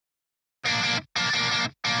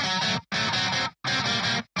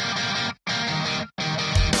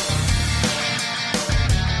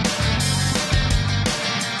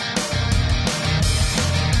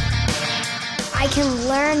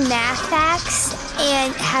learn math facts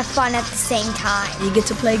and have fun at the same time. You get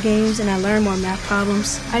to play games and I learn more math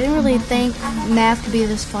problems. I didn't really think math could be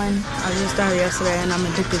this fun. I just started yesterday and I'm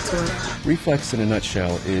addicted to it. Reflex, in a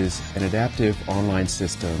nutshell, is an adaptive online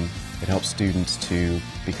system that helps students to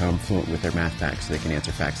become fluent with their math facts so they can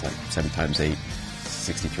answer facts like 7 times 8,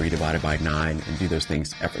 63 divided by 9, and do those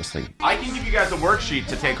things effortlessly. I can give you guys a worksheet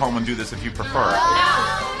to take home and do this if you prefer.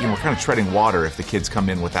 You know, we're kind of treading water if the kids come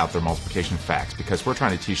in without their multiplication facts, because we're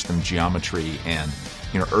trying to teach them geometry and,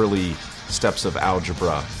 you know, early steps of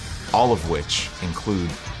algebra, all of which include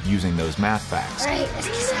using those math facts.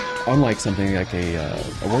 Unlike something like a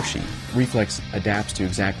worksheet, Reflex adapts to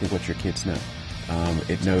exactly what your kids know.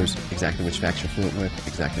 It knows exactly which facts you're fluent with,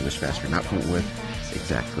 exactly which facts you're not fluent with,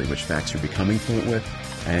 exactly which facts you're becoming fluent with,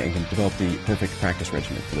 and can develop the perfect practice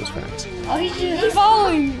regimen for those facts. Oh, he's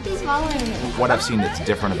following. He's following me. What I've seen that's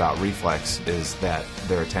different about Reflex is that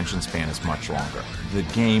their attention span is much longer. The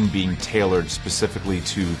game being tailored specifically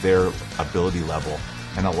to their ability level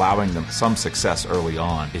and allowing them some success early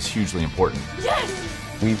on is hugely important. Yes!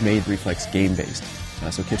 We've made Reflex game-based,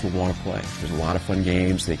 so kids will want to play. There's a lot of fun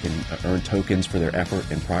games. They can earn tokens for their effort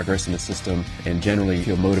and progress in the system, and generally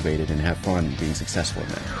feel motivated and have fun being successful in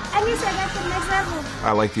that. I guess I got to the next level.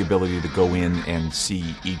 I like the ability to go in and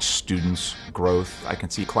see each student's growth. I can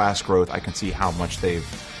see class growth. I can see how much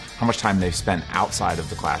time they've spent outside of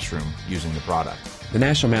the classroom using the product. The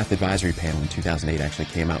National Math Advisory Panel in 2008 actually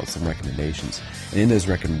came out with some recommendations, and in those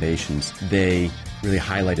recommendations they really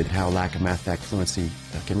highlighted how lack of math fact fluency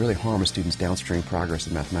can really harm a student's downstream progress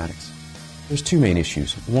in mathematics. There's 2 main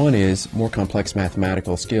issues. One is more complex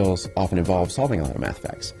mathematical skills often involve solving a lot of math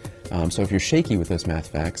facts. So if you're shaky with those math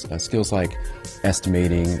facts, skills like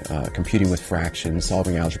estimating, computing with fractions,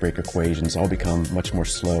 solving algebraic equations all become much more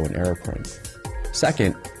slow and error-prone.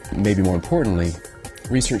 Second, maybe more importantly,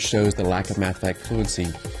 research shows that a lack of math fact fluency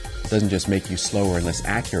doesn't just make you slower and less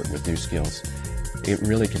accurate with new skills. It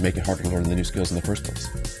really can make it harder to learn the new skills in the first place.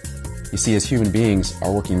 You see, as human beings,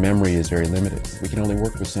 our working memory is very limited. We can only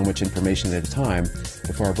work with so much information at a time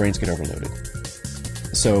before our brains get overloaded.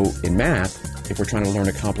 So in math, if we're trying to learn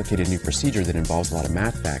a complicated new procedure that involves a lot of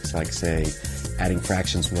math facts, like say adding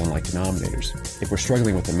fractions with unlike denominators, if we're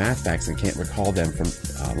struggling with the math facts and can't recall them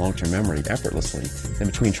from long-term memory effortlessly, then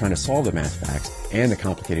between trying to solve the math facts and the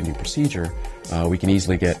complicated new procedure, we can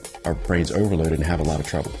easily get our brains overloaded and have a lot of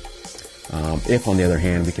trouble. If, on the other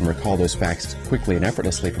hand, we can recall those facts quickly and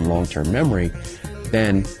effortlessly from long-term memory,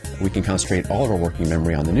 then we can concentrate all of our working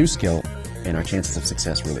memory on the new skill, and our chances of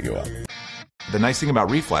success really go up. The nice thing about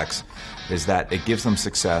Reflex is that it gives them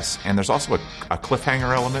success, and there's also a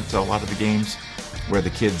cliffhanger element to a lot of the games where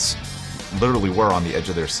the kids literally were on the edge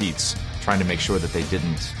of their seats trying to make sure that they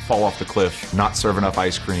didn't fall off the cliff, not serve enough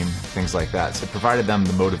ice cream, things like that. So it provided them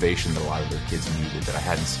the motivation that a lot of their kids needed that I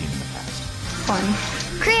hadn't seen in the past. Fun.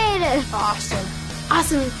 Creative. Awesome.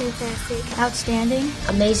 Awesome and fantastic. Outstanding.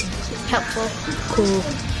 Amazing. Helpful. Cool.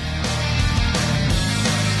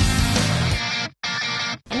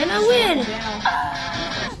 And then I win.